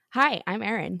Hi, I'm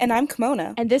Erin. And I'm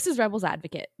Kimona. And this is Rebels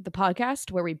Advocate, the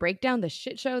podcast where we break down the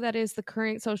shit show that is the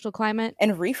current social climate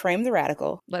and reframe the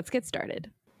radical. Let's get started.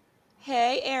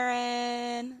 Hey,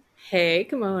 Erin. Hey,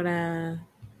 Kimona.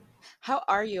 How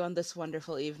are you on this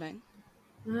wonderful evening?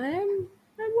 I'm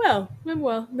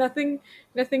well. Nothing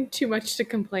too much to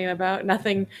complain about.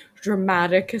 Nothing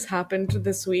dramatic has happened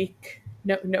this week.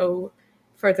 No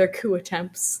further coup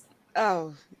attempts.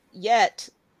 Oh, yet.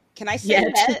 Can I say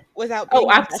yet without being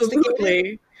Oh,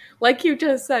 absolutely. Like you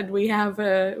just said, we have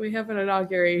an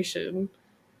inauguration.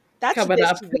 That's coming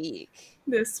this up week.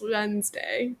 This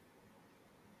Wednesday.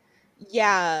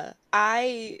 Yeah,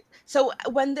 so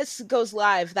when this goes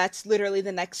live, that's literally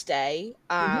the next day.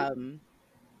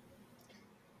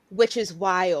 Which is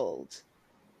wild.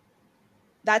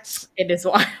 It is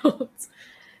wild.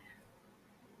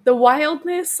 The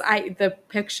wildness, the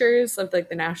pictures of like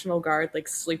the National Guard like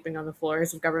sleeping on the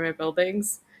floors of government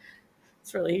buildings,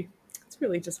 it's really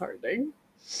disheartening.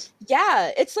 Yeah,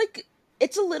 it's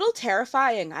a little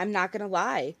terrifying, I'm not gonna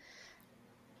lie.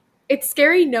 It's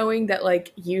scary knowing that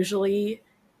like usually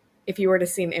if you were to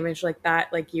see an image like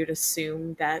that, like you'd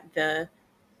assume that the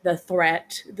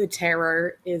threat, the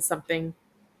terror is something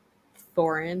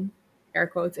foreign, air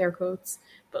quotes,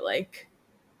 but like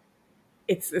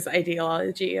it's this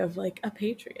ideology of like a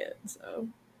patriot. So,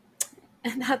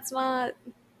 and it's not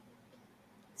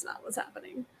what's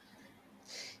happening.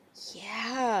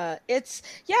 Yeah,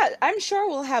 I'm sure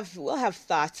we'll have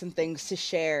thoughts and things to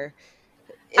share.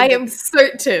 I am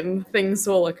certain things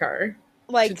will occur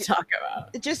to talk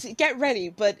about. Just get ready,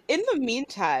 but in the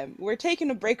meantime, we're taking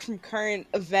a break from current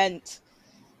event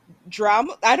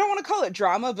drama. I don't want to call it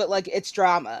drama, but like it's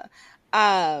drama.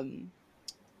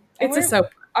 It's a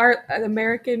soap. Our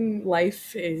American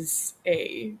life is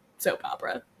a soap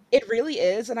opera. It really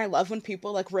is, and I love when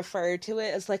people like refer to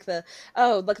it as like the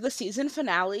season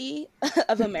finale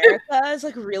of America is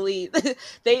like really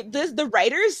the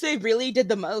writers, they really did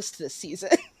the most this season.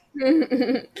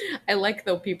 I like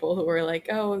the people who were like,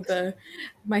 oh,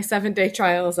 my 7-day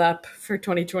trial is up for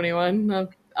 2021.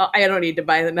 I don't need to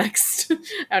buy the next. I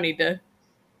don't need to.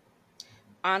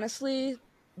 Honestly,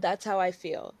 that's how I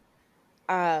feel.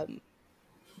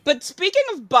 But speaking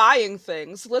of buying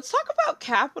things, let's talk about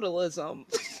capitalism.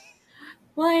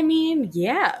 Well, I mean,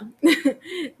 yeah.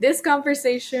 This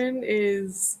conversation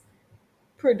is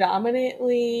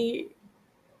predominantly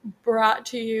brought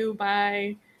to you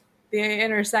by the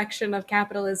intersection of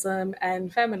capitalism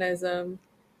and feminism,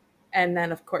 and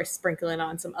then, of course, sprinkling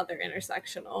on some other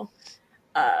intersectional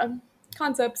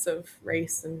concepts of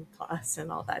race and class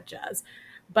and all that jazz.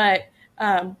 But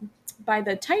by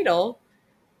the title,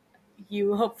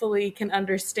 you hopefully can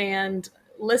understand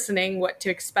listening what to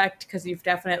expect, because you've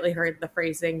definitely heard the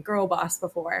phrasing girl boss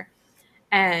before.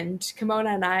 And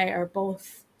Kimona and I are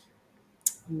both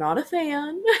not a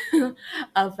fan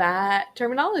of that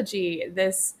terminology.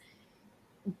 This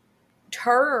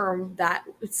term that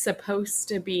it's supposed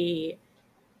to be,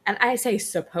 and I say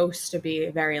supposed to be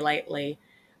very lightly,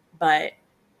 but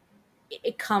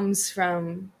it comes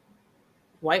from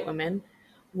white women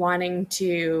wanting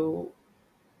to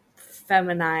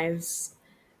feminize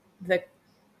the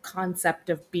concept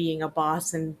of being a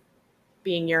boss and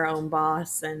being your own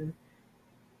boss. And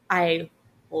I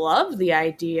love the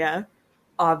idea,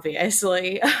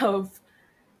 obviously, of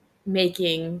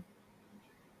making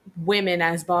women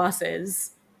as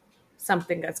bosses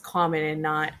something that's common and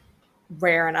not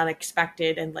rare and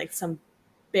unexpected and like some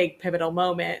big pivotal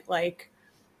moment. Like,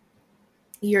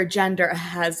 your gender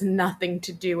has nothing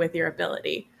to do with your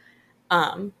ability.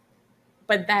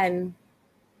 But then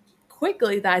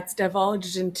quickly that's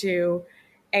divulged into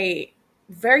a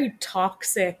very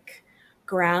toxic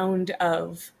ground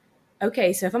of,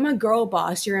 okay, so if I'm a girl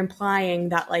boss, you're implying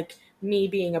that like me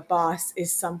being a boss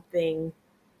is something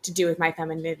to do with my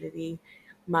femininity,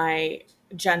 my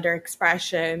gender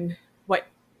expression, what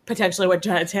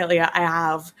genitalia I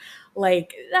have.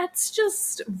 Like, that's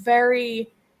just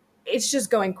it's just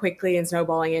going quickly and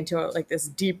snowballing into like this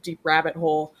deep rabbit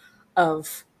hole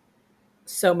of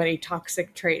so many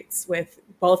toxic traits with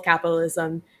both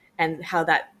capitalism and how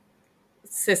that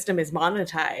system is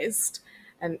monetized.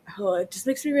 And it just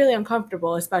makes me really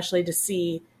uncomfortable, especially to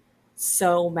see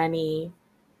so many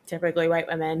typically white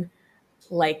women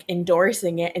like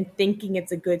endorsing it and thinking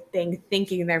it's a good thing,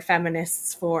 thinking they're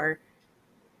feminists for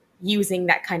using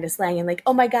that kind of slang and like,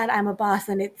 oh my God, I'm a boss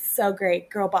and it's so great.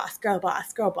 Girl boss, girl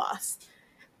boss, girl boss.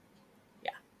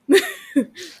 Yeah.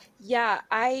 Yeah,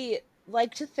 I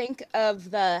like to think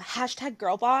of the hashtag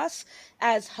girl boss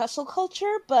as hustle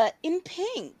culture, but in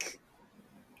pink.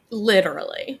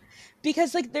 Literally.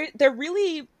 Because like they're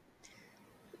really,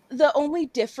 the only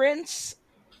difference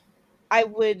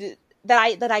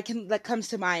that comes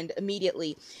to mind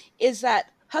immediately is that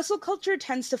hustle culture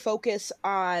tends to focus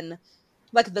on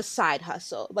like the side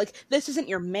hustle. Like this isn't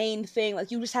your main thing.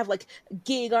 Like you just have like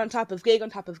gig on top of gig on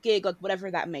top of gig, like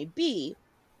whatever that may be.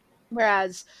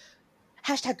 Whereas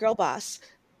hashtag girl boss,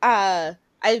 I'm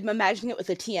imagining it with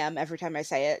a TM every time I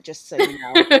say it, just so you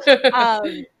know,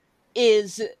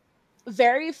 is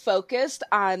very focused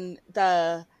on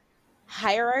the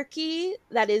hierarchy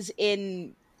that is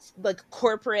in like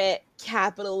corporate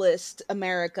capitalist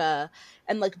America,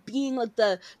 and like being like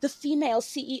the female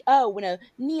CEO in a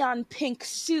neon pink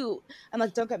suit. And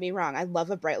like, don't get me wrong, I love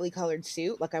a brightly colored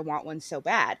suit, like I want one so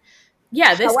bad.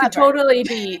 Yeah, this could However, totally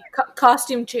be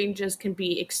costume changes can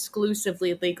be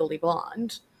exclusively Legally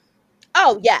Blonde.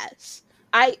 oh yes,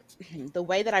 the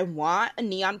way that I want a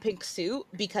neon pink suit,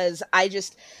 because I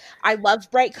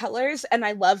love bright colors, and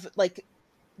I love like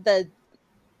the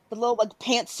little like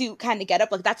pantsuit kind of get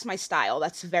up. Like that's my style.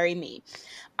 That's very me.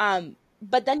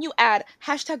 But then you add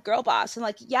hashtag girl boss, and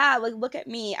like, yeah, like look at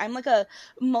me. I'm like a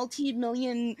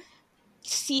multi-million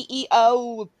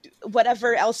CEO,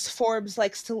 whatever else Forbes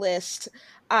likes to list.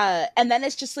 And then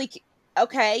it's just like,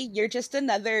 okay, you're just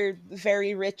another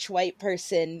very rich white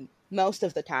person most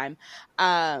of the time.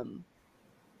 And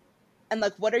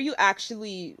like, what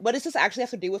does this actually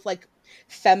have to do with like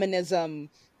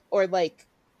feminism or like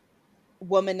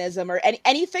womanism or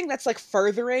anything that's like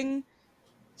furthering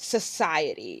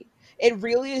society? It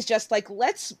really is just like,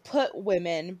 let's put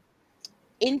women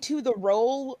into the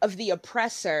role of the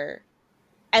oppressor,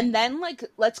 and then like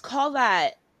let's call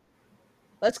that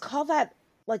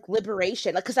like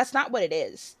liberation, like, because that's not what it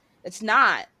is. It's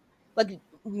not like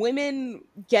women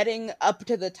getting up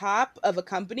to the top of a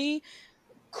company.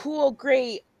 Cool,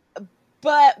 great,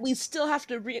 but we still have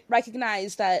to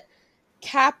recognize that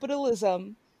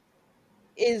capitalism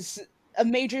is a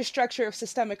major structure of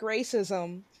systemic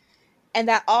racism, and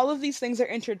that all of these things are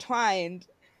intertwined,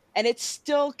 and it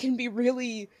still can be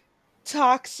really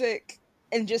toxic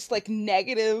and just like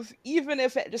negative, even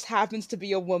if it just happens to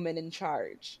be a woman in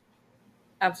charge.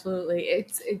 Absolutely.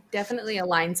 It definitely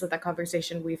aligns with a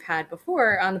conversation we've had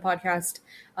before on the podcast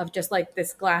of just like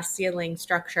this glass ceiling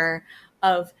structure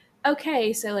of,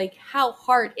 okay, so like how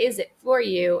hard is it for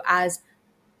you as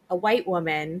a white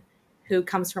woman who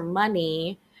comes from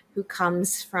money, who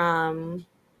comes from,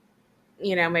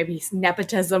 you know, maybe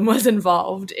nepotism was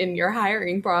involved in your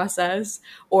hiring process,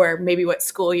 or maybe what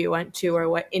school you went to or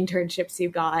what internships you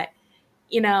got,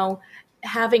 you know,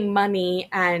 having money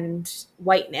and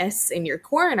whiteness in your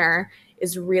corner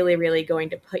is really, really going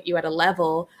to put you at a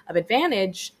level of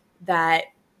advantage that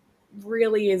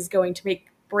really is going to make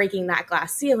breaking that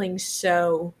glass ceiling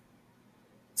so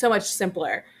much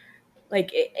simpler. Like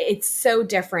it's so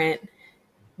different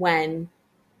when,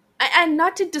 and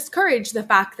not to discourage the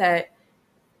fact that,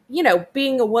 you know,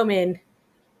 being a woman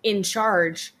in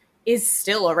charge is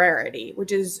still a rarity,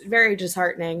 which is very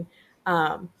disheartening.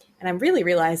 And I'm really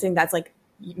realizing that's like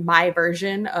my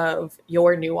version of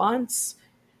your nuance.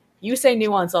 You say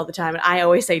nuance all the time, and I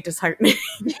always say disheartening.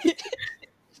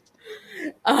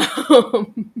 But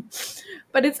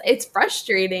it's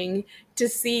frustrating to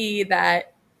see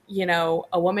that, you know,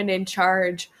 a woman in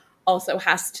charge also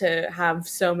has to have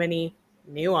so many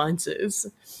nuances.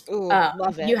 Ooh,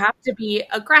 love it. You have to be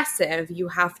aggressive. You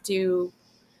have to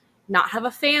not have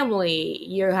a family.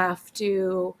 You have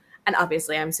to, and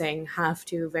obviously I'm saying have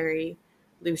to very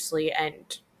loosely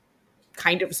and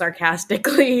kind of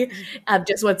sarcastically,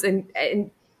 just what's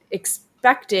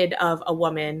expected of a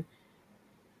woman,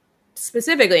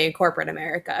 specifically in corporate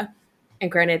America.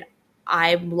 And granted,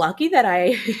 I'm lucky that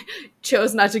I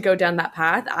chose not to go down that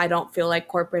path. I don't feel like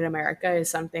corporate America is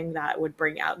something that would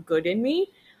bring out good in me.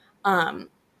 And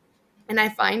I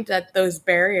find that those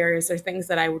barriers are things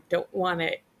that I don't want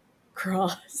to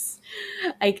cross.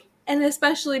 Like, and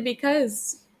especially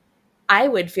because I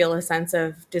would feel a sense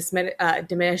of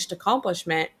diminished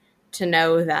accomplishment to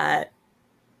know that,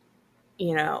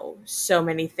 you know, so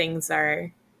many things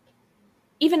are,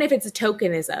 even if it's a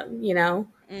tokenism, you know,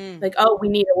 like, oh, we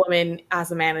need a woman as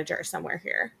a manager somewhere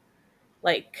here.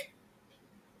 Like,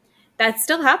 that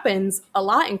still happens a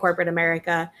lot in corporate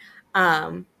America,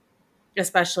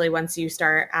 especially once you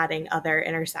start adding other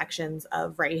intersections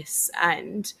of race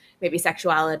and maybe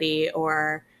sexuality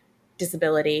or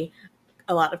disability.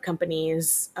 A lot of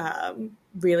companies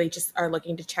really just are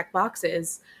looking to check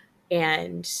boxes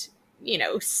and, you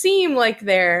know, seem like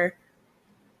they're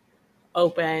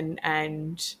open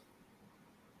and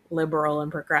liberal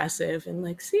and progressive and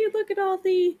like, see, look at all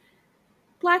the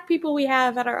Black people we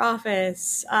have at our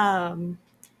office. And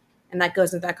And that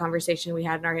goes into that conversation we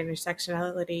had in our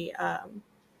intersectionality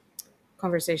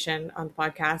conversation on the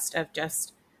podcast of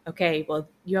just, okay, well,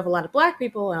 you have a lot of Black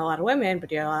people and a lot of women,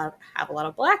 but you have a lot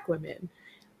of Black women.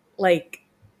 Like,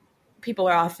 people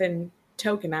are often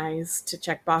tokenized to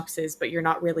check boxes, but you're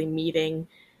not really meeting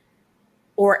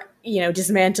or,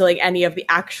 dismantling any of the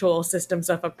actual systems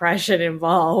of oppression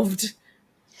involved.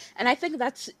 And I think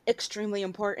that's extremely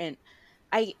important.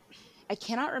 I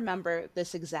cannot remember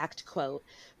this exact quote,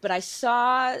 but I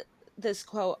saw this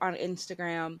quote on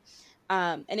Instagram,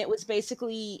 and it was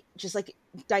basically just like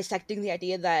dissecting the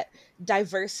idea that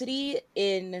diversity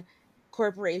in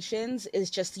corporations is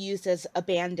just used as a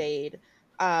band-aid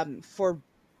for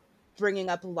bringing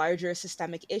up larger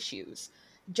systemic issues.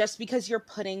 Just because you're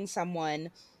putting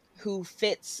someone who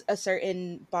fits a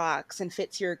certain box and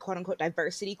fits your quote-unquote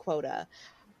diversity quota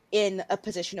in a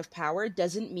position of power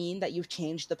doesn't mean that you've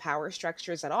changed the power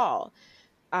structures at all.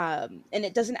 And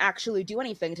it doesn't actually do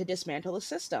anything to dismantle the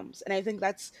systems. And I think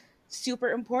that's super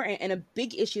important and a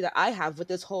big issue that I have with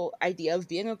this whole idea of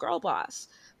being a girl boss.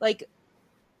 Like,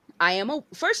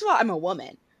 first of all, I'm a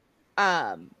woman.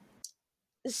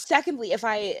 Secondly, if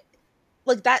I,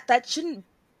 like, that shouldn't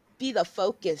be the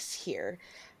focus here.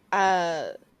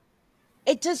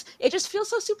 It just feels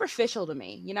so superficial to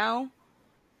me,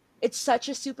 It's such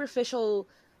a superficial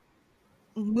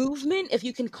movement, if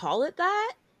you can call it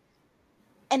that.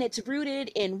 And it's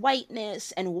rooted in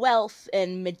whiteness and wealth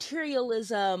and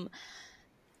materialism.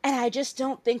 And I just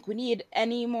don't think we need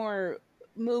any more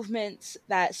movements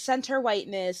that center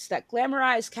whiteness, that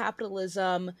glamorize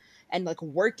capitalism and like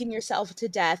working yourself to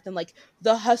death and like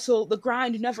the hustle, the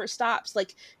grind never stops.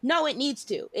 Like, no, it needs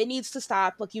to. It needs to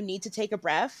stop. Like, you need to take a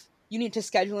breath. You need to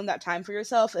schedule in that time for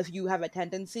yourself if you have a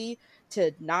tendency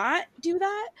to not do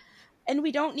that. And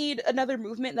we don't need another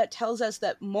movement that tells us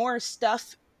that more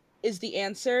stuff is the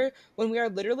answer when we are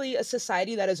literally a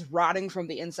society that is rotting from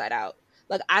the inside out.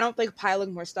 Like, I don't think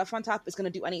piling more stuff on top is going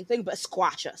to do anything but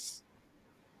squash us.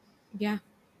 Yeah,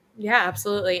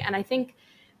 absolutely. And I think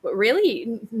what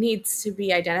really needs to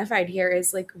be identified here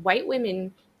is like, white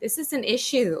women, this is an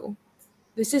issue.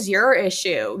 This is your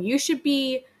issue. You should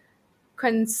be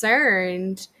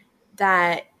concerned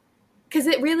that, because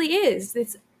it really is,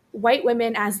 this white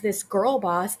women as this girl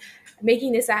boss,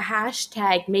 making this a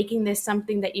hashtag, making this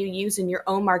something that you use in your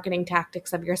own marketing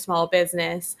tactics of your small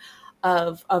business,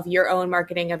 of your own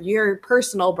marketing, of your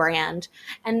personal brand,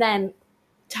 and then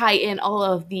tie in all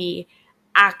of the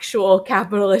actual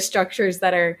capitalist structures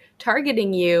that are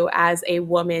targeting you as a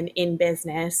woman in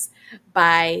business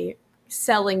by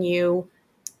selling you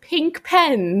pink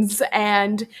pens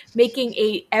and making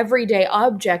a everyday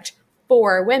object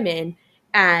for women.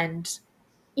 And,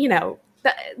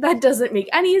 that doesn't make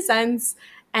any sense.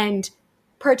 And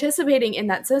participating in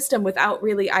that system without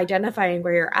really identifying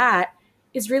where you're at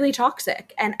is really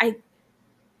toxic. And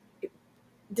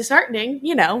disheartening,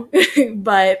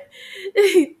 but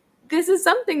this is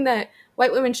something that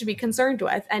white women should be concerned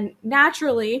with. And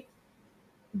naturally,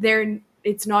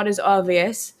 it's not as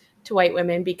obvious to white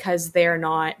women because they're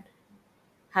not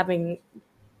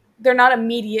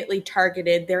immediately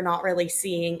targeted. They're not really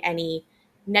seeing any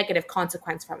negative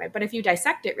consequence from it. But if you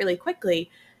dissect it really quickly,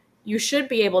 you should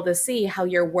be able to see how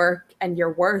your work and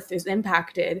your worth is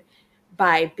impacted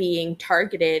by being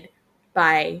targeted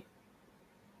by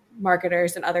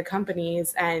marketers and other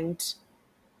companies and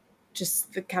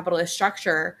just the capitalist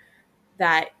structure,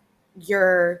 that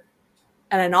you're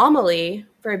an anomaly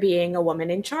for being a woman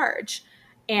in charge.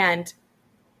 And,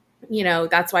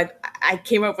 that's why I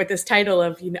came up with this title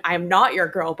of, I'm not your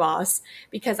girl boss,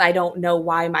 because I don't know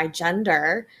why my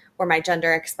gender or my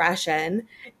gender expression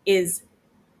is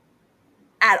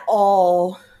at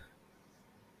all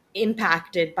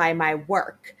impacted by my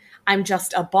work. I'm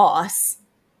just a boss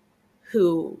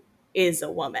who is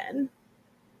a woman.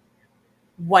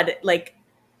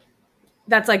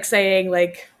 That's like saying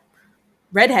like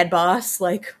redhead boss,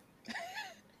 like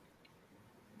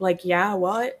yeah,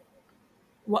 what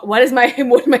is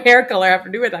what my hair color have to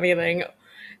do with anything?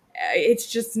 It's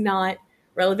just not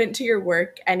relevant to your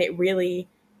work. And it really,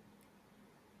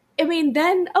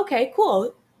 then, okay,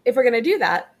 cool. If we're going to do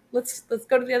that, let's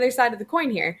go to the other side of the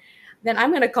coin here. Then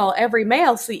I'm going to call every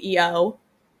male CEO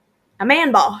a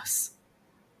man boss.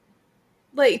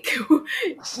 Like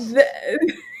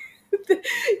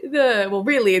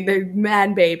they're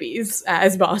man babies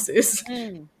as bosses.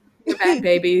 They're man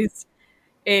babies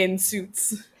in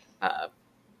suits.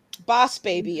 Boss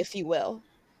baby, if you will.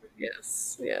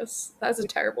 Yes. That's a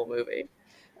terrible movie.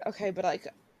 Okay, but like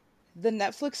the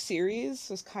Netflix series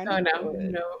was kind of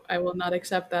no, I will not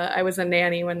accept that. I was a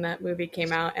nanny when that movie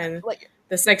came out, and like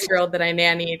the 6-year-old that I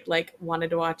nannied like wanted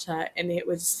to watch that, and it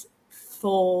was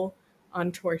full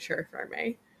on torture for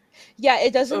me. Yeah,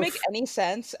 it doesn't make Oof. any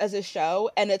sense as a show,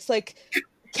 and it's like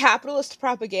capitalist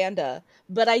propaganda,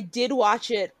 but I did watch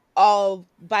it all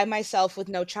by myself with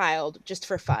no child just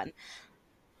for fun.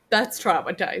 That's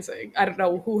traumatizing. I don't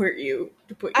know who hurt you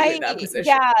to put you in that position.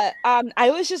 Yeah, I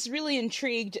was just really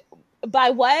intrigued by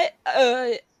what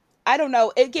I don't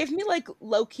know. It gave me like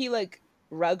low key like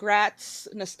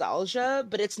Rugrats nostalgia,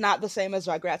 but it's not the same as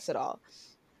Rugrats at all.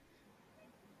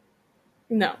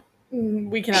 No,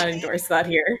 we cannot endorse that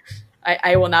here.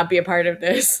 I will not be a part of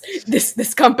this.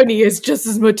 This company is just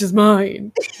as much as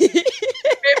mine.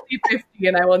 50-50,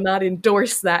 and I will not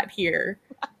endorse that here.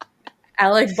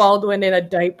 Alec Baldwin in a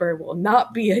diaper will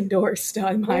not be endorsed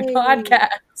on my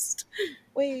podcast.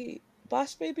 Wait,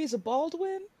 Boss Baby's a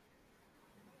Baldwin?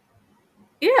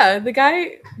 Yeah, the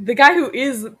guy who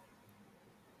is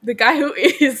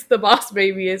the Boss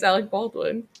Baby is Alec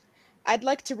Baldwin. I'd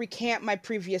like to recant my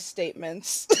previous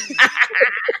statements.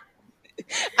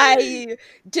 I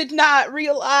did not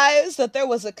realize that there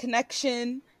was a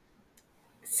connection.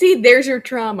 See, there's your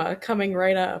trauma coming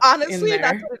right up. Honestly,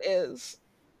 that's what it is.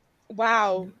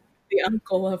 Wow. The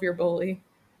uncle of your bully.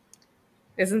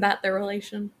 Isn't that their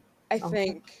relation? I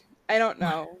think. I don't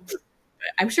know.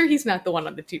 I'm sure he's not the one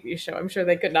on the TV show. I'm sure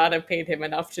they could not have paid him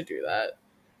enough to do that.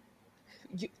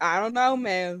 I don't know,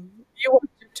 man.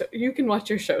 You can watch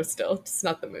your show still, just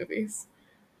not the movies.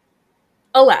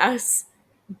 Alas,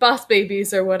 boss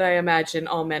babies are what I imagine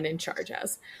all men in charge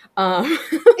as.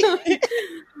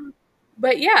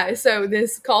 But yeah, so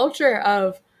this culture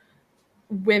of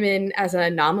women as an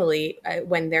anomaly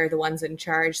when they're the ones in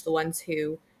charge, the ones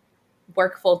who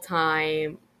work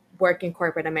full-time, work in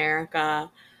corporate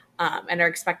America, and are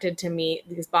expected to meet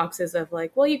these boxes of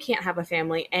like, well, you can't have a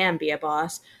family and be a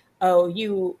boss. Oh,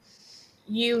 you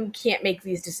can't make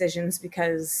these decisions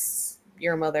because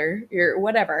you're a mother, you're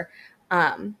whatever.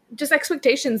 Just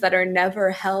expectations that are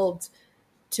never held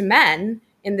to men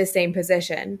in the same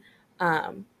position.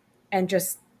 And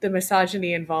just the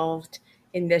misogyny involved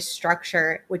in this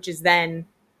structure, which is then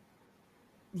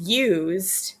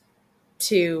used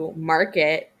to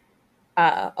market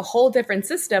a whole different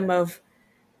system of,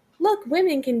 look,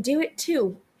 women can do it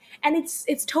too. And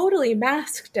it's totally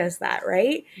masked as that,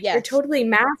 right? Yes. You're totally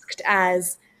masked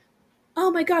as, oh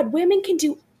my God, women can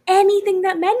do anything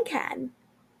that men can,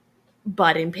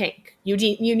 but in pink. You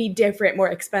need different, more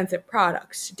expensive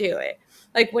products to do it.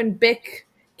 Like when Bic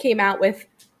came out with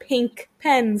pink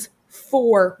pens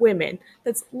for women.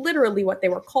 That's literally what they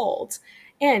were called.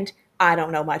 And I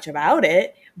don't know much about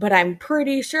it, but I'm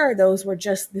pretty sure those were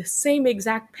just the same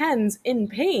exact pens in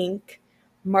pink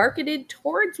marketed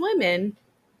towards women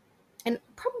and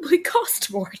probably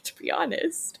cost more, to be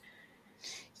honest.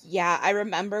 Yeah, I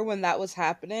remember when that was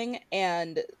happening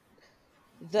and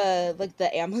the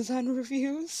Amazon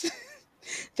reviews,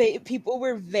 people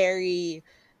were very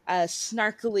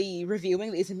snarkily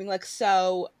reviewing these and being like,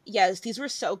 so yes, these were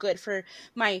so good for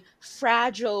my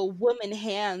fragile woman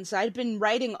hands. I'd been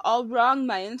writing all wrong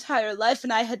my entire life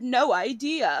and I had no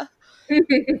idea.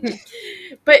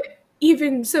 But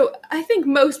even so, I think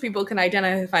most people can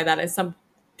identify that as some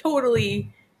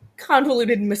totally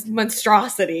convoluted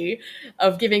monstrosity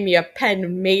of giving me a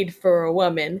pen made for a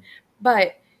woman.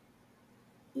 But,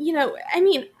 you know, I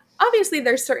mean, obviously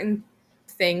there's certain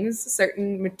things,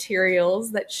 certain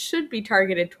materials that should be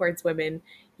targeted towards women,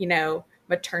 you know,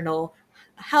 maternal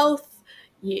health,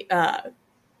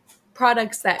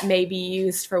 products that may be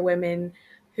used for women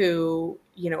who,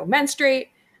 you know, menstruate,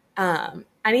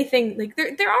 anything like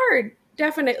there are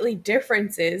definitely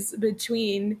differences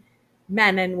between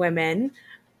men and women,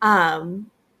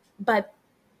 but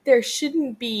there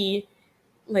shouldn't be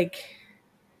like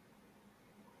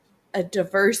a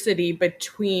diversity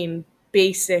between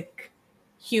basic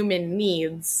human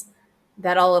needs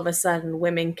that all of a sudden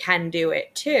women can do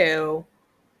it too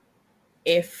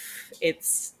if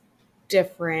it's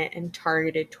different and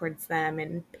targeted towards them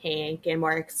and pink and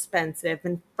more expensive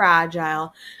and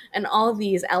fragile and all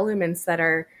these elements that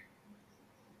are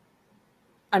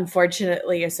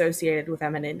unfortunately associated with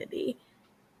femininity.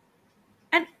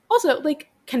 And also,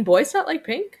 like, can boys not like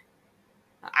pink?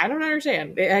 I don't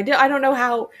understand. I don't know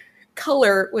how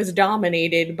color was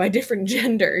dominated by different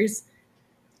genders.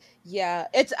 Yeah,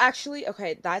 it's actually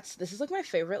okay. This is like my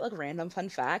favorite like random fun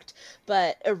fact.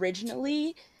 But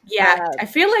originally, I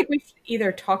feel like we've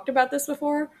either talked about this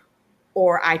before,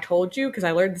 or I told you because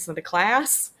I learned this in the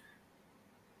class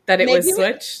that it was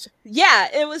switched. Yeah,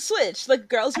 it was switched. Like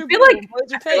girls were blue,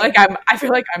 boys were pink. I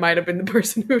feel like I might have been the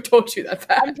person who told you that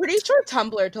fact. I'm pretty sure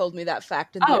Tumblr told me that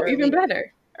fact. Even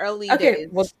better. early Okay, days.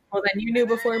 well, then you knew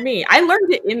before me. I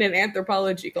learned it in an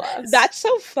anthropology class. That's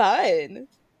so fun.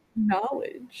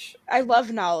 knowledge. I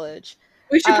love knowledge.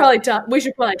 We should probably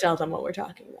tell them what we're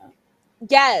talking about.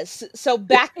 Yes. So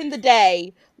back in the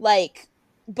day, like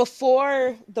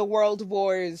before the World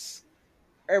Wars,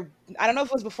 or I don't know if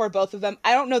it was before both of them.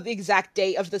 I don't know the exact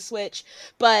date of the switch,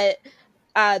 but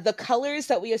the colors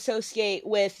that we associate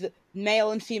with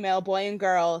male and female, boy and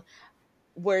girl,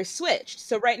 were switched.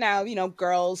 So right now, you know,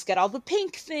 girls get all the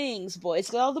pink things, boys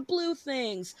get all the blue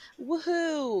things.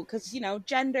 Woohoo! Because, you know,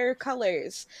 gender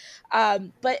colors.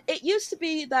 But it used to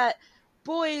be that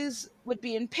boys would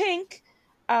be in pink,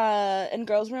 and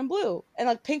girls were in blue. And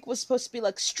like pink was supposed to be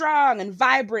like strong and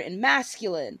vibrant and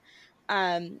masculine.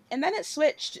 And then it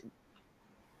switched.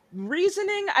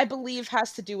 Reasoning, I believe,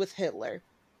 has to do with Hitler.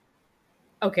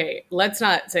 Okay, let's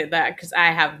not say that because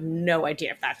I have no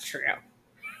idea if that's true.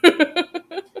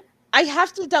 I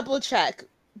have to double check,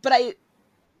 but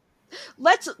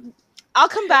I'll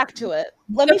come back to it.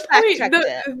 Let me fact check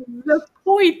it. The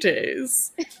point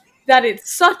is that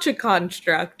it's such a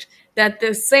construct that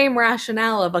the same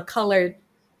rationale of a color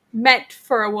meant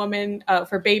for a woman,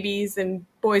 for babies and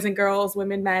boys and girls,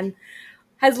 women, men,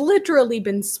 has literally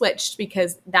been switched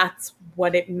because that's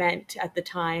what it meant at the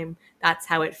time. That's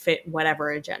how it fit whatever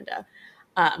agenda.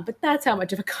 But that's how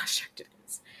much of a construct it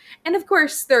is. And of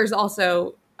course, there's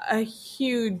also a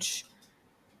huge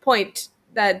point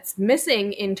that's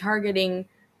missing in targeting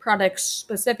products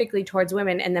specifically towards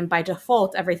women, and then by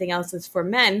default, everything else is for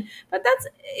men. But that's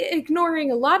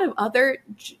ignoring a lot of other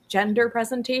gender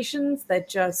presentations that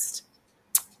just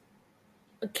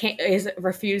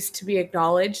refused to be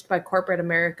acknowledged by corporate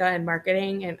America and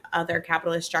marketing and other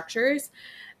capitalist structures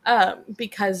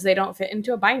because they don't fit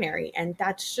into a binary. And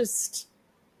that's just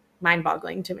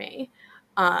mind-boggling to me.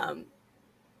 And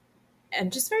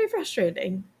just very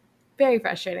frustrating. Very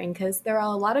frustrating because there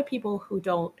are a lot of people who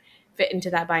don't fit into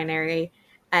that binary.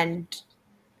 And,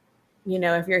 you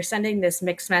know, if you're sending this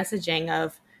mixed messaging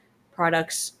of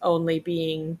products only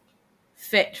being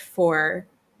fit for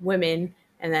women,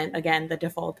 and then again, the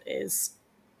default is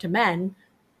to men,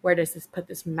 where does this put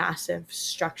this massive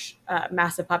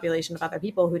massive population of other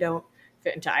people who don't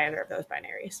fit into either of those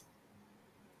binaries?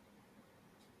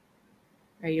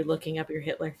 Are you looking up your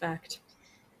Hitler fact?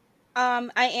 I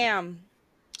am.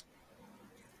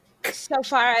 So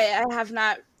far, I have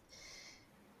not.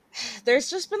 There's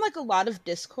just been like a lot of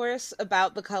discourse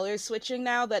about the color switching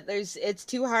now that it's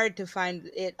too hard to find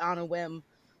it on a whim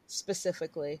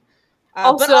specifically.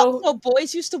 But also,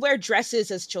 boys used to wear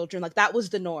dresses as children. Like, that was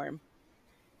the norm.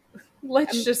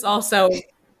 Let's just also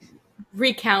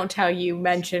recount how you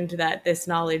mentioned that this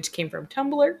knowledge came from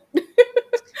Tumblr.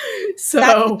 So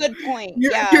that's a good point.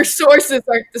 Your sources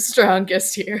aren't the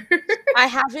strongest here. I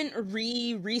haven't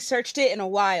researched it in a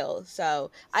while,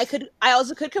 so I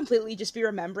also could completely just be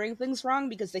remembering things wrong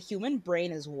because the human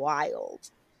brain is wild.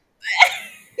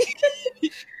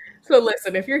 So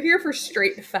listen, if you're here for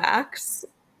straight facts,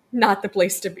 not the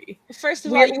place to be. First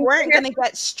of all, you weren't going to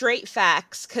get straight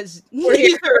facts because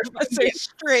neither of us are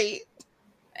straight.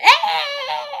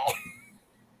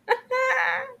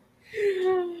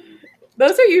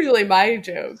 Those are usually my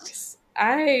jokes.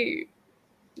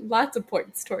 Lots of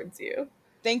points towards you.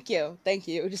 Thank you.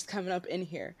 Just coming up in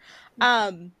here.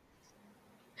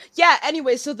 Yeah,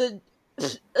 anyway, so the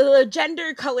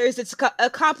gender colors, it's a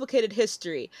complicated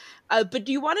history. But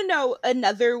do you want to know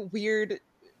another weird,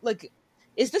 like,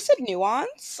 is this a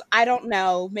nuance? I don't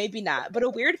know, maybe not, but a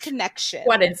weird connection.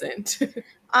 What isn't?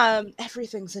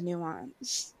 Everything's a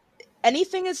nuance.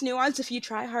 Anything is nuance if you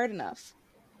try hard enough.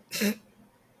 Okay.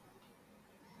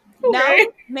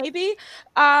 No, maybe.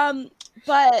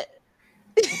 But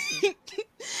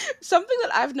something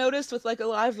that I've noticed with like a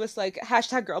lot of this like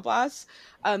hashtag girl boss,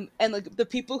 and like the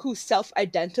people who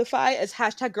self-identify as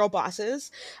hashtag girl bosses,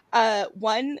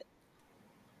 one,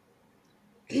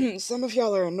 some of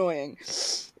y'all are annoying.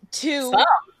 Two,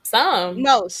 some.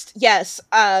 Most, yes,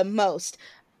 most.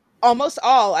 Almost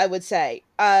all, I would say.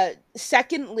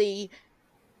 Secondly,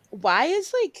 why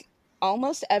is like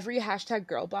almost every hashtag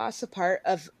girl boss a part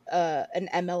of an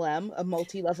MLM, a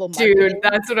multi-level marketing? Dude,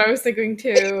 that's what I was thinking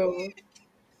too.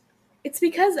 It's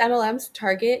because MLMs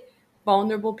target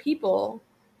vulnerable people.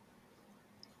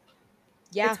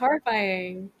 Yeah. It's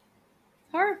horrifying.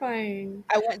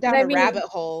 I went down a rabbit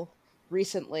hole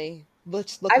recently.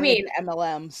 Looking at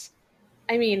MLMs.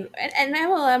 I mean, an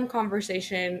MLM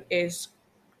conversation is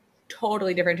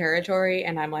totally different territory,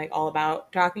 and I'm like all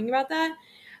about talking about that.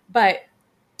 But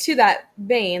to that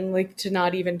vein, like to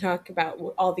not even talk about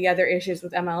all the other issues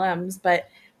with MLMs, but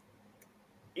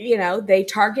you know, they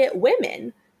target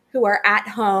women who are at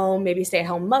home, maybe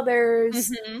stay-at-home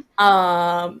mothers,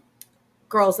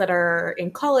 girls that are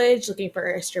in college looking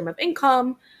for a stream of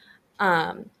income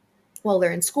while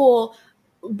they're in school,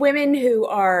 women who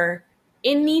are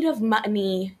in need of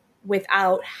money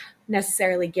without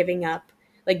necessarily giving up,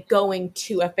 like going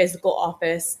to a physical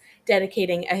office,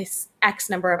 dedicating X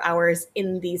number of hours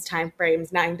in these time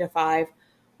frames, 9 to 5,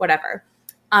 whatever.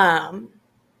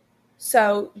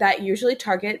 So that usually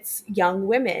targets young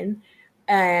women,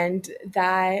 and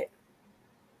that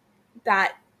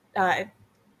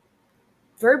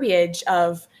verbiage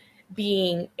of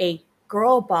being a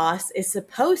girl boss is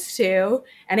supposed to,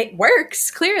 and it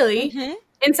works clearly,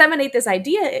 inseminate this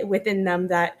idea within them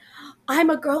that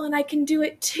I'm a girl and I can do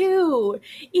it too,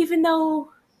 even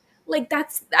though like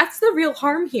that's the real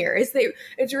harm here, is that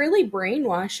it's really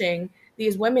brainwashing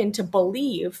these women to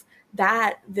believe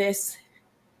that this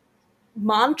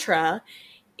mantra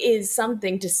is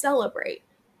something to celebrate,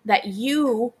 that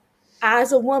you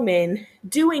as a woman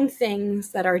doing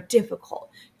things that are difficult,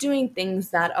 doing things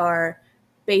that are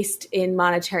based in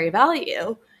monetary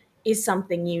value is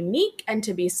something unique and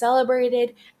to be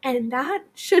celebrated, and that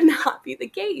should not be the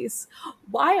case.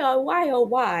 Why, oh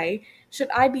why should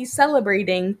I be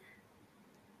celebrating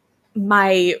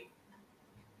my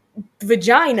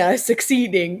vagina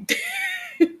succeeding?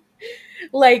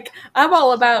 Like, I'm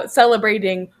all about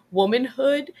celebrating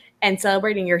womanhood and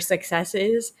celebrating your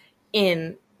successes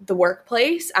in the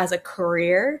workplace as a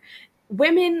career.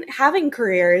 Women having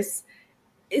careers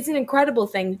is an incredible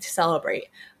thing to celebrate,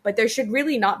 but there should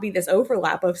really not be this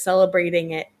overlap of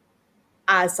celebrating it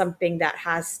as something that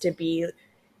has to be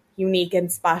unique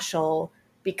and special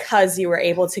because you were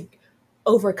able to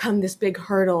overcome this big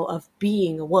hurdle of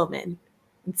being a woman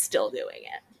and still doing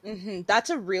it. That's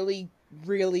a really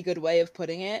good way of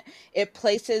putting it. It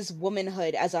places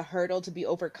womanhood as a hurdle to be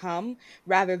overcome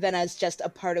rather than as just a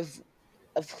part of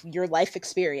your life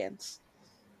experience.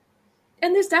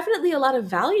 And there's definitely a lot of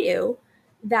value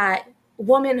that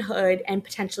womanhood and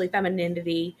potentially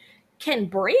femininity can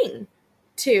bring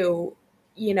to,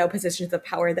 you know, positions of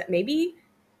power that maybe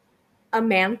a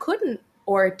man couldn't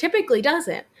or typically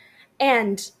doesn't.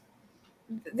 And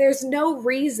there's no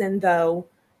reason, though,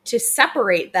 to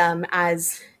separate them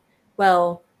as,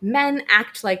 well, men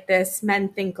act like this, men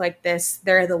think like this,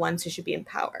 they're the ones who should be in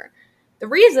power. The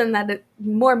reason that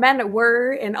more men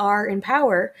were and are in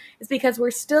power is because we're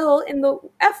still in the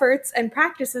efforts and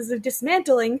practices of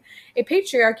dismantling a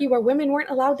patriarchy where women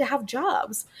weren't allowed to have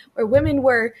jobs, where women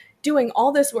were doing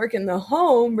all this work in the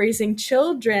home, raising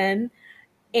children,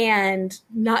 and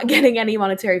not getting any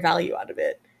monetary value out of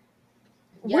it.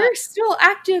 Yeah. We're still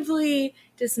actively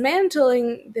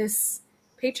dismantling this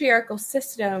patriarchal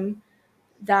system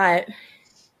that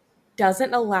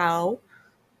doesn't allow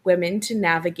women to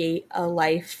navigate a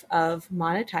life of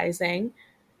monetizing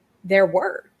their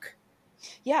work.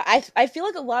 Yeah, I feel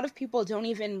like a lot of people don't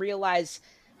even realize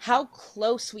how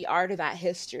close we are to that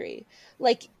history.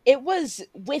 Like, it was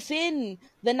within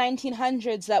the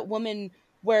 1900s that women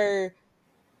were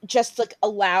just, like,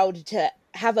 allowed to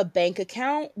have a bank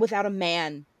account without a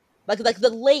man. Like the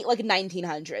late, like,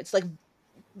 1900s. Like,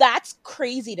 that's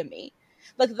crazy to me.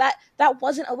 Like, that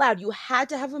wasn't allowed. You had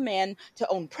to have a man to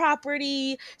own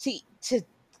property, to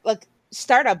like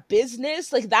start a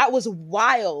business. Like, that was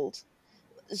wild.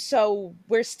 So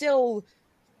we're still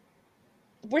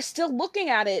looking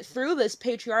at it through this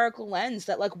patriarchal lens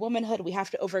that, like, womanhood, we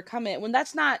have to overcome it, when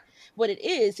that's not what it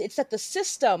is. It's that the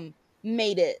system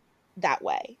made it that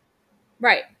way.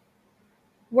 Right.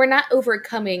 We're not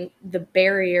overcoming the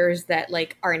barriers that,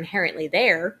 like, are inherently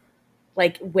there,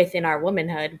 like, within our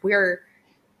womanhood. We're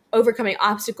overcoming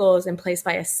obstacles in place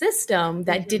by a system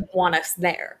that didn't want us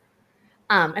there.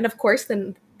 And of course,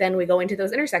 then we go into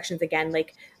those intersections again.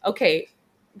 Like, okay,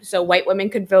 so white women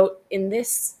could vote in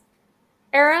this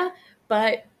era,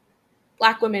 but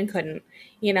Black women couldn't.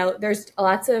 You know, there's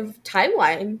lots of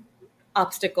timeline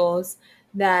obstacles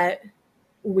that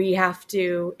we have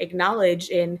to acknowledge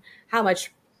in how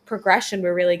much progression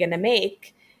we're really going to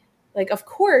make. Like, of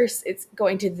course, it's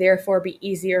going to therefore be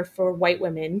easier for white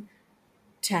women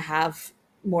to have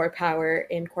more power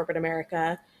in corporate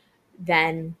America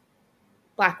than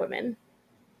Black women.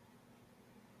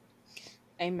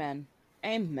 Amen.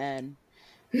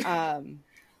 A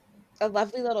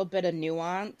lovely little bit of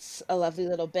nuance, a lovely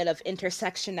little bit of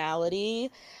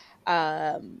intersectionality.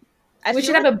 We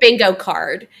should have a bingo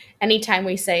card anytime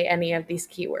we say any of these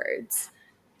keywords.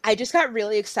 I just got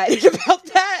really excited about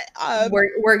that.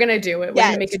 We're going to do it. We're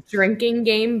going to make a drinking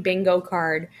game bingo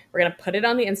card. We're going to put it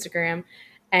on the Instagram,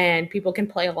 and people can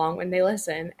play along when they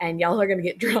listen, and y'all are going to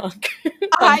get drunk.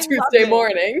 I Tuesday love it.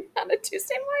 morning. On a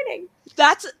Tuesday morning.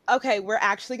 That's okay. We're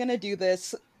actually gonna do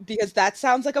this because that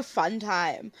sounds like a fun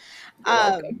time. You're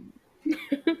welcome.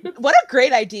 What a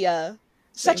great idea!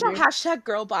 Such Thank a you. hashtag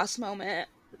girl boss moment.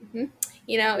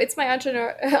 You know, it's my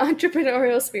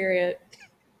entrepreneurial spirit.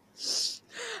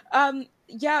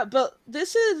 Yeah, but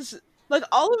this is like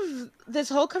all of this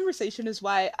whole conversation is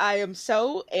why I am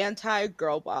so anti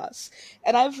girl boss,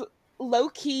 and I've low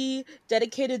key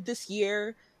dedicated this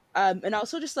year, and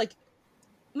also just like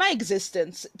my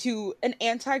existence to an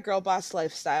anti girl boss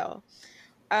lifestyle.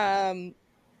 Um,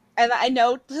 and I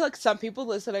know like some people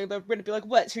listening, they're going to be like,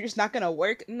 "What? So you're just not going to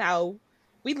work?" No.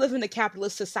 We live in a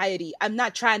capitalist society. I'm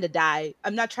not trying to die.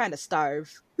 I'm not trying to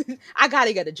starve. I got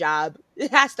to get a job.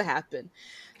 It has to happen.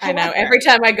 I know. However, Every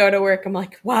time I go to work, I'm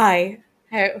like, why?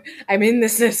 I'm in the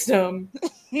system.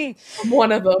 I'm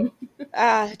one of them.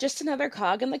 just another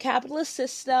cog in the capitalist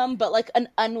system, but like an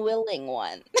unwilling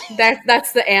one.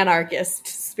 That's the anarchist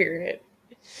spirit.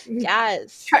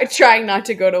 Yes. Trying not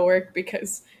to go to work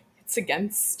because it's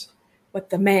against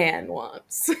what the man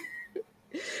wants.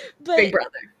 But Big brother.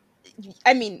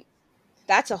 I mean,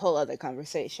 that's a whole other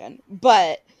conversation.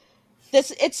 But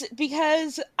it's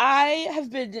because I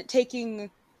have been taking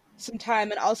some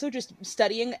time and also just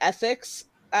studying ethics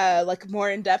like more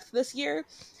in depth this year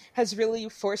has really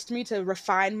forced me to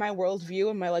refine my worldview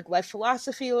and my like life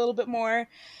philosophy a little bit more.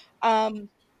 Um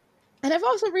and I've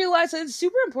also realized that it's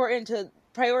super important to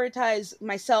prioritize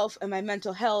myself and my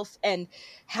mental health and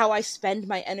how I spend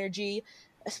my energy,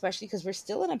 especially because we're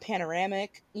still in a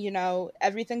panoramic,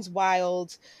 everything's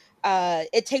wild.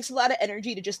 It takes a lot of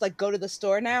energy to just like go to the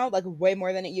store now, like way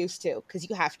more than it used to, because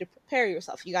you have to prepare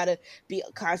yourself. You got to be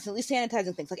constantly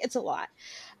sanitizing things. Like it's a lot.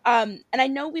 And I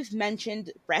know we've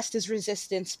mentioned rest is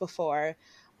resistance before,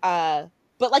 uh,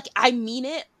 but like I mean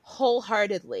it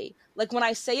wholeheartedly. Like when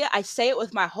I say it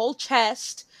with my whole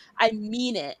chest. I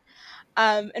mean it.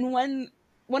 And one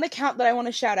account that I want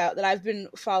to shout out that I've been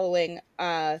following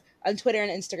on Twitter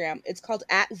and Instagram, it's called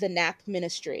at the Nap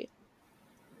Ministry.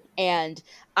 And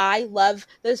I love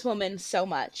this woman so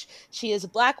much. She is a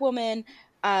Black woman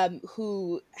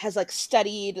who has like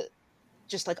studied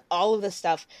just like all of this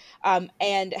stuff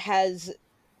and has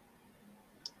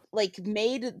like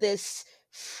made this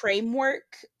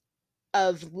framework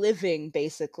of living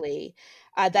basically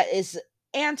that is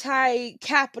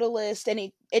anti-capitalist,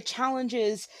 and it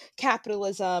challenges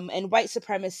capitalism and white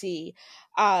supremacy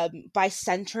by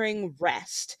centering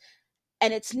rest.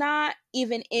 And it's not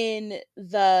even in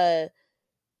the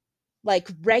like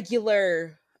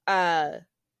regular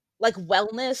like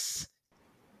wellness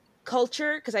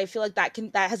culture, because I feel like that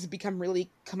has become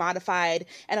really commodified,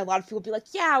 and a lot of people be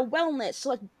like, yeah, wellness, so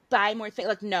like buy more things.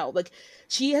 Like no, like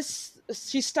she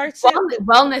starts it with,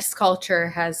 Wellness culture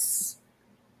has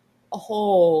a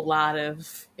whole lot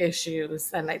of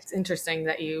issues, and it's interesting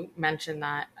that you mentioned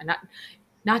that. And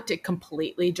not to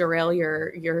completely derail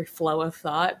your flow of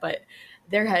thought, but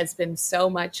there has been so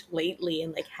much lately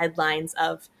in like headlines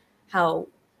of how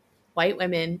white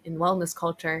women in wellness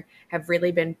culture have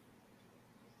really been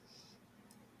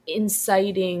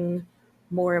inciting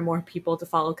more and more people to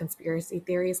follow conspiracy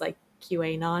theories like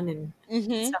QAnon and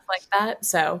stuff like that.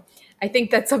 So I think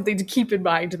that's something to keep in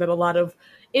mind, that a lot of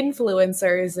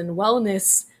influencers and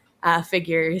wellness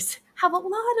figures have a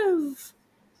lot of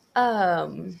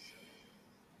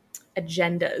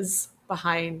agendas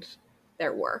behind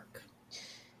their work.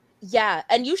 yeah,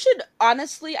 and you should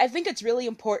honestly, I think it's really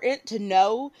important to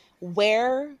know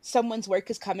where someone's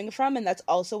work is coming from, and that's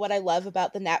also what I love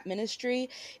about the Nap Ministry.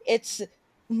 It's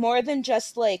more than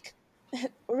just like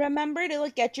remember to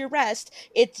like get your rest.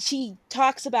 She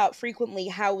talks about frequently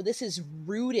how this is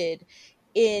rooted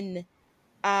in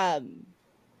um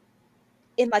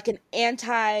in like an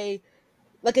anti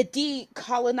like a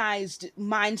decolonized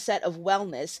mindset of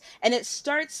wellness. And it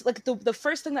starts like the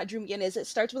first thing that drew me in is it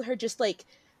starts with her just like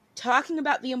talking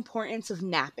about the importance of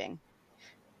napping.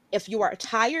 If you are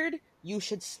tired, you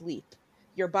should sleep.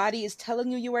 Your body is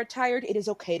telling you you are tired. It is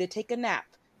okay to take a nap.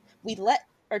 We let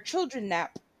our children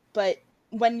nap, but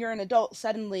when you're an adult,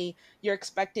 suddenly you're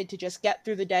expected to just get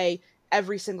through the day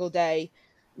every single day,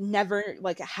 never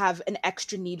like have an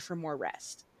extra need for more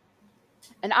rest.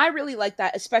 And I really like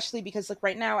that, especially because like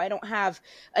right now I don't have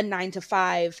a 9 to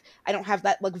 5. I don't have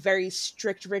that like very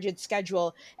strict, rigid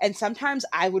schedule. And sometimes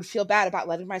I would feel bad about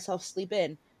letting myself sleep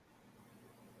in.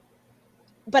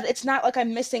 But it's not like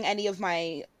I'm missing any of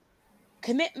my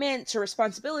commitments or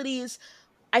responsibilities.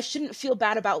 I shouldn't feel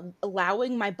bad about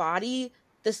allowing my body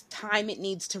this time it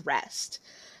needs to rest.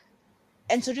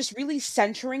 And so just really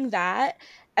centering that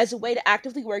as a way to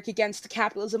actively work against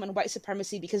capitalism and white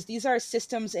supremacy, because these are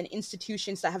systems and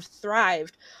institutions that have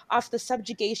thrived off the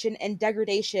subjugation and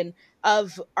degradation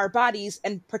of our bodies,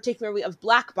 and particularly of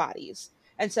Black bodies.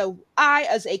 And so I,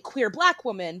 as a queer Black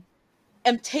woman,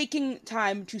 am taking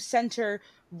time to center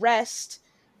rest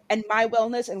and my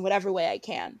wellness in whatever way I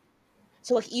can.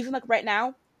 So like even like right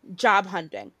now, job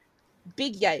hunting.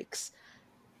 Big yikes.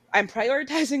 I'm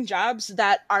prioritizing jobs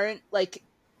that aren't like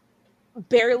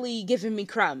barely giving me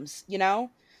crumbs, you know?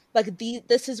 Like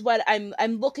this is what I'm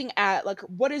looking at, like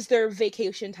what is their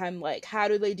vacation time like? How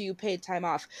do they do paid time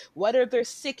off? What are their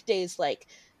sick days like?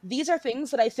 These are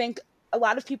things that I think a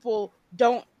lot of people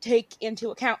don't take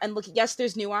into account. And look, yes,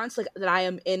 there's nuance, like that I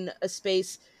am in a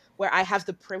space where I have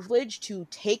the privilege to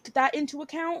take that into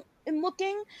account in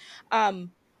looking.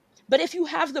 But if you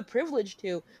have the privilege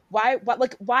to, why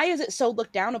is it so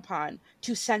looked down upon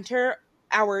to center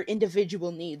our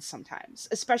individual needs sometimes,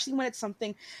 especially when it's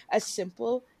something as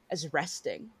simple as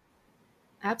resting?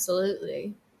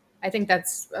 Absolutely. I think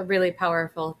that's a really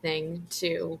powerful thing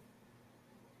to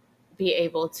be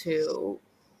able to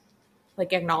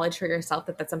like acknowledge for yourself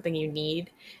that that's something you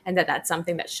need and that that's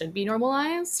something that should be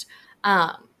normalized.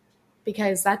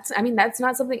 Because that's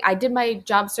not something I did my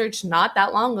job search not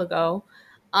that long ago.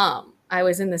 I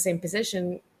was in the same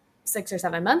position 6 or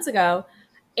 7 months ago,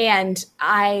 and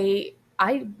I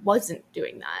wasn't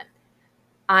doing that.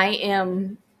 I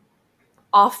am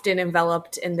often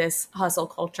enveloped in this hustle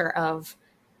culture of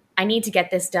I need to get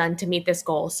this done to meet this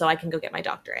goal so I can go get my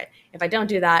doctorate. If I don't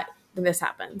do that, then this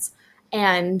happens.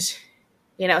 And,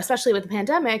 you know, especially with the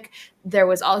pandemic, there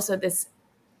was also this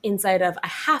insight of I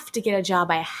have to get a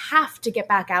job. I have to get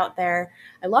back out there.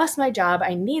 I lost my job.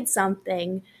 I need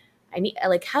something.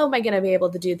 How am I going to be able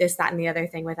to do this, that, and the other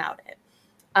thing without it?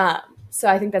 So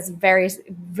I think that's a very,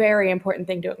 very important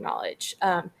thing to acknowledge.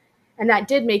 And that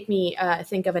did make me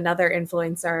think of another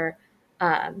influencer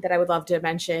that I would love to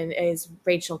mention is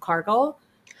Rachel Cargle.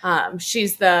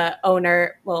 She's the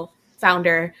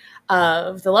founder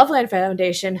of the Loveland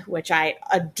Foundation, which I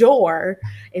adore.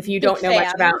 If you don't know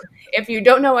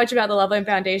much about the Loveland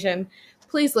Foundation,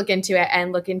 please look into it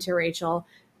and look into Rachel.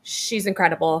 She's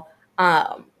incredible.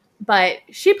 But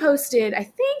she posted, I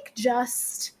think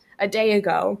just a day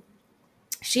ago,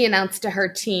 she announced to her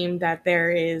team that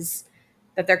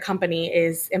their company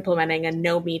is implementing a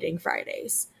no meeting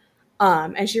Fridays.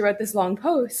 And she wrote this long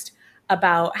post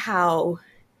about how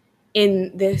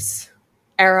in this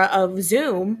era of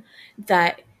Zoom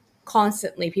that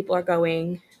constantly people are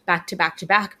going back to back to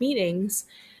back meetings,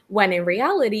 when in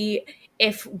reality,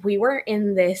 if we were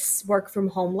in this work from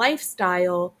home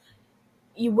lifestyle,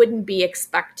 you wouldn't be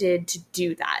expected to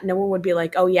do that. No one would be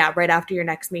like, oh yeah, right after your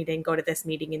next meeting, go to this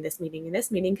meeting and this meeting and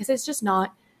this meeting, because it's just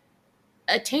not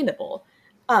attainable.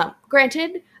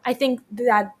 Granted, I think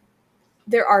that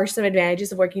there are some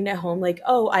advantages of working at home, like,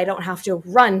 oh, I don't have to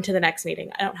run to the next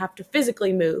meeting. I don't have to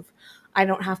physically move. I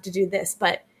don't have to do this.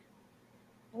 But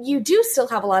you do still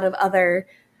have a lot of other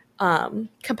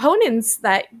components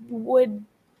that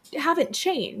haven't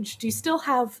changed. You still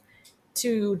have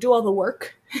to do all the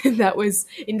work that was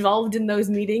involved in those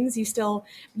meetings.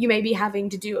 You may be having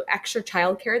to do extra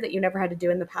childcare that you never had to do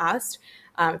in the past.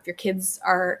 If your kids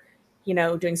are,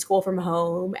 doing school from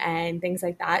home and things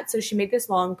like that. So she made this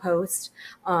long post.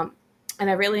 And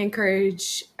I really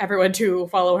encourage everyone to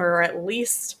follow her, or at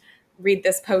least read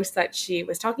this post that she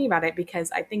was talking about it,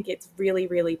 because I think it's really,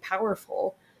 really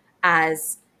powerful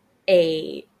as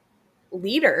a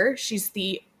leader. She's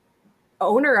the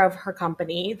owner of her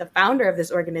company, the founder of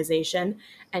this organization,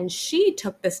 and she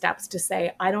took the steps to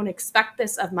say, I don't expect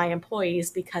this of my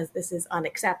employees because this is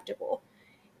unacceptable.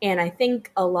 And I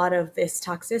think a lot of this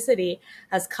toxicity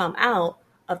has come out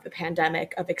of the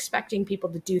pandemic, of expecting people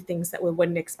to do things that we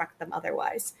wouldn't expect them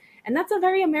otherwise. And that's a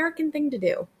very American thing to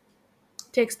do,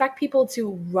 to expect people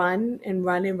to run and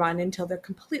run and run until they're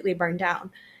completely burned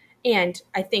down. And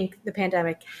I think the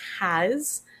pandemic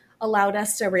has allowed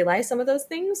us to realize some of those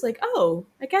things, like, oh,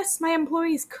 I guess my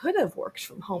employees could have worked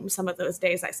from home some of those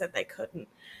days I said they couldn't.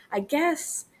 I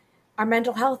guess our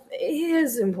mental health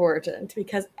is important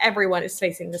because everyone is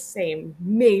facing the same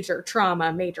major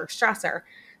trauma, major stressor.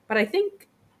 But I think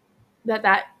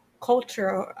that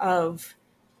culture of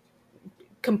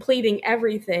completing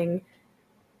everything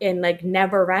and like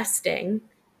never resting,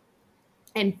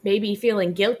 and maybe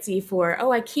feeling guilty for,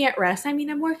 oh, I can't rest. I mean,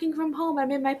 I'm working from home.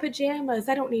 I'm in my pajamas.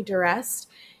 I don't need to rest.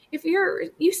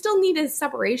 You still need a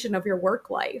separation of your work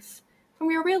life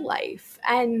from your real life.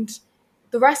 And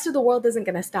the rest of the world isn't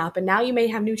going to stop. And now you may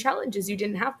have new challenges you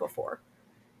didn't have before.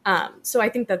 So I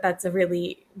think that that's a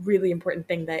really, really important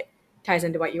thing that ties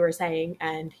into what you were saying.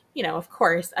 And, you know, of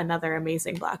course, another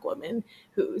amazing Black woman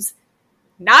who's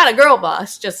not a girl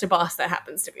boss, just a boss that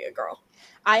happens to be a girl.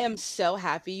 I am so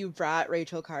happy you brought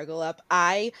Rachel Cargill up.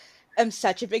 I am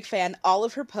such a big fan. All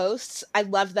of her posts, I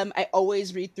love them. I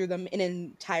always read through them in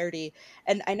entirety.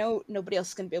 And I know nobody else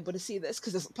is going to be able to see this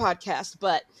because it's a podcast,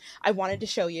 but I wanted to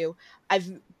show you.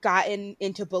 I've gotten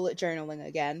into bullet journaling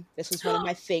again. This was one of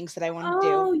my things that I wanted to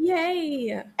do. Oh,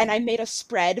 yay. And I made a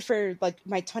spread for like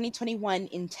my 2021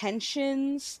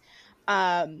 intentions.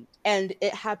 And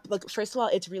it had, like, first of all,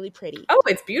 it's really pretty. Oh,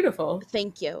 it's beautiful.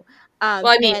 Thank you. Well,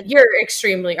 I mean, you're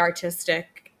extremely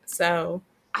artistic, so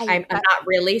I'm not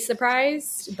really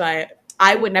surprised, but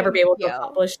I would never be able to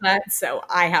accomplish that, so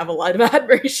I have a lot of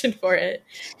admiration for it.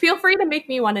 Feel free to make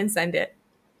me one and send it.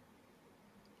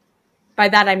 By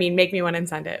that, I mean make me one and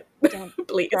send it.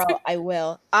 Please. Girl, I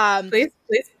will. Please.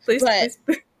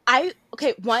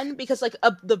 One, because like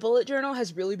the bullet journal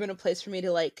has really been a place for me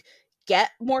to like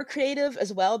get more creative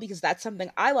as well, because that's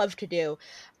something I love to do.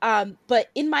 But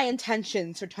in my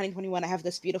intentions for 2021, I have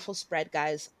this beautiful spread,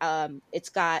 guys. It's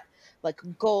got like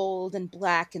gold and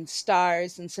black and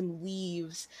stars and some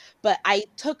leaves, but I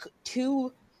took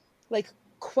two like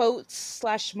quotes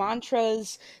 /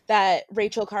 mantras that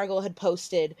Rachel Cargill had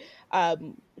posted,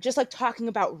 just like talking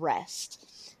about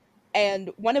rest.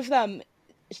 And one of them,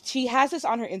 she has this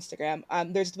on her Instagram.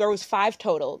 There was 5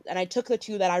 total, and I took the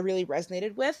 2 that I really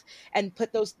resonated with and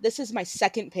put those. This is my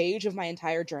second page of my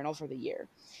entire journal for the year.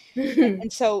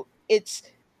 and so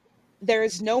there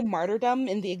is no martyrdom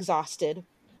in the exhausted.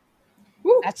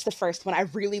 Woo. That's the first one. I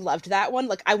really loved that one.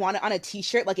 Like, I want it on a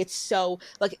t-shirt. Like, it's so,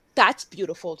 like, that's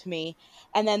beautiful to me.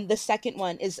 And then the second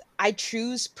one is, I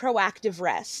choose proactive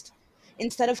rest.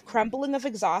 Instead of crumbling of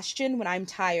exhaustion when I'm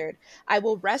tired, I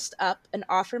will rest up and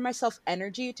offer myself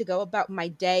energy to go about my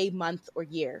day, month, or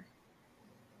year.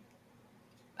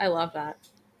 I love that.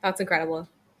 That's incredible.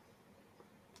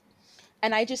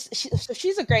 And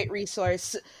she's a great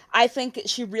resource. I think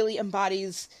she really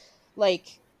embodies,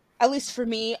 like, at least for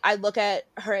me, I look at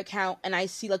her account and I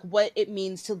see like what it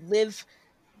means to live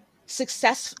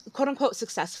quote unquote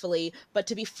successfully, but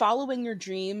to be following your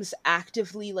dreams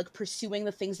actively, like pursuing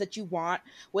the things that you want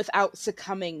without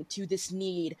succumbing to this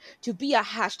need to be a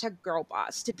 #girl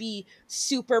boss, to be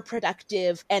super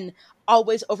productive and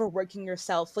always overworking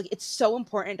yourself. Like, it's so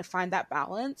important to find that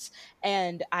balance.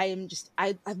 And I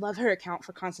love her account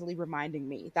for constantly reminding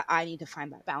me that I need to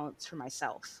find that balance for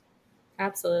myself.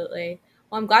 Absolutely.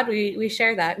 Well, I'm glad we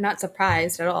share that. Not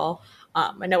surprised at all.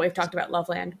 I know we've talked about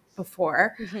Loveland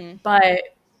before, but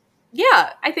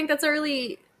yeah, I think that's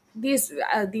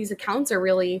these accounts are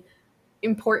really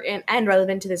important and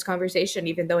relevant to this conversation,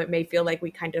 even though it may feel like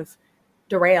we kind of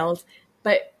derailed.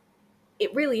 But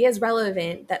it really is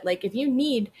relevant that, like, if you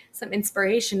need some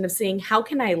inspiration of seeing how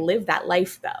can I live that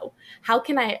life though? How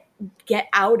can I get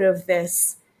out of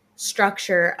this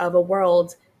structure of a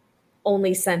world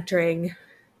only centering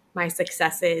my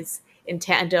successes in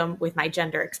tandem with my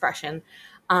gender expression?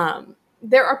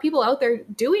 There are people out there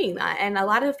doing that. And a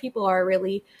lot of people are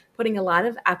really putting a lot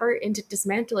of effort into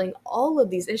dismantling all of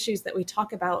these issues that we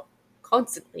talk about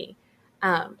constantly.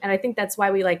 And I think that's why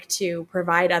we like to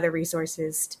provide other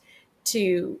resources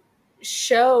to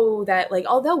show that, like,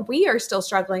 although we are still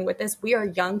struggling with this, we are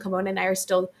young, Kimona and I are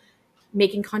still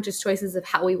making conscious choices of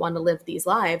how we want to live these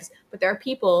lives. But there are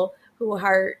people who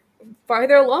are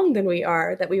farther along than we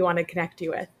are that we want to connect you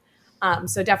with.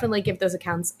 So definitely give those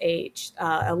accounts a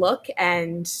look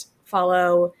and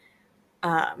follow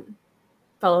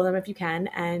them if you can,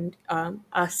 and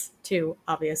us too,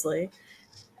 obviously,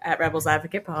 at Rebels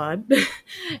Advocate Pod.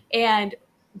 And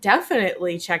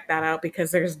definitely check that out, because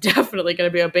there's definitely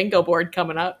going to be a bingo board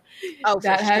coming up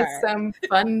that has some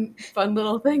fun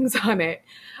little things on it.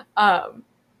 But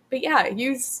yeah,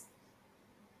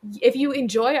 if you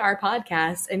enjoy our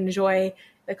podcast, enjoy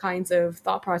the kinds of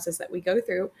thought process that we go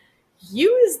through,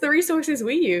 use the resources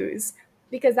we use,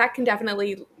 because that can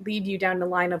definitely lead you down the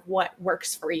line of what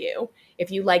works for you.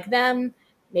 If you like them,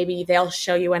 maybe they'll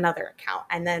show you another account.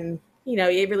 And then,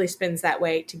 it really spins that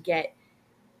way to get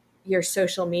your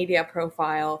social media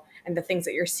profile and the things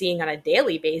that you're seeing on a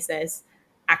daily basis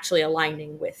actually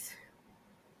aligning with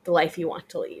the life you want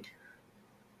to lead.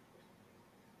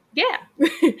 Yeah.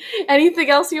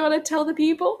 Anything else you want to tell the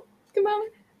people? Come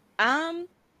on.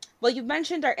 Well, you've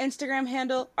mentioned our Instagram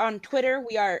handle. On Twitter,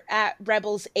 we are at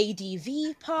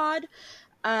RebelsADVPod.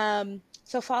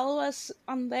 So follow us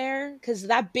on there, because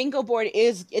that bingo board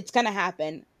it's going to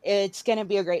happen. It's going to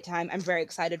be a great time. I'm very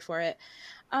excited for it.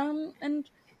 And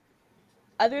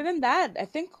other than that, I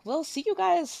think we'll see you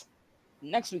guys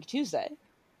next week, Tuesday.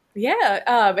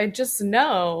 Yeah, and just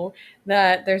know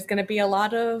that there's going to be a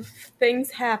lot of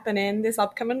things happening this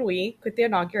upcoming week with the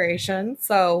inauguration.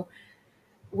 So,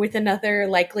 with another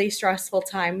likely stressful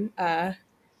time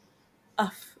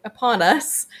upon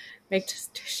us, make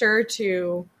sure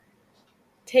to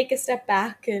take a step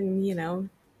back and,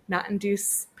 not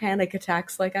induce panic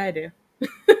attacks like I do.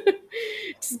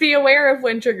 Just be aware of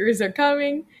when triggers are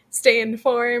coming, stay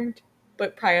informed,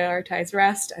 but prioritize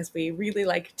rest, as we really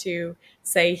like to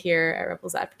say here at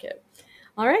Rebels Advocate.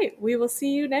 All right, we will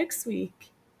see you next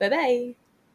week. Bye-bye.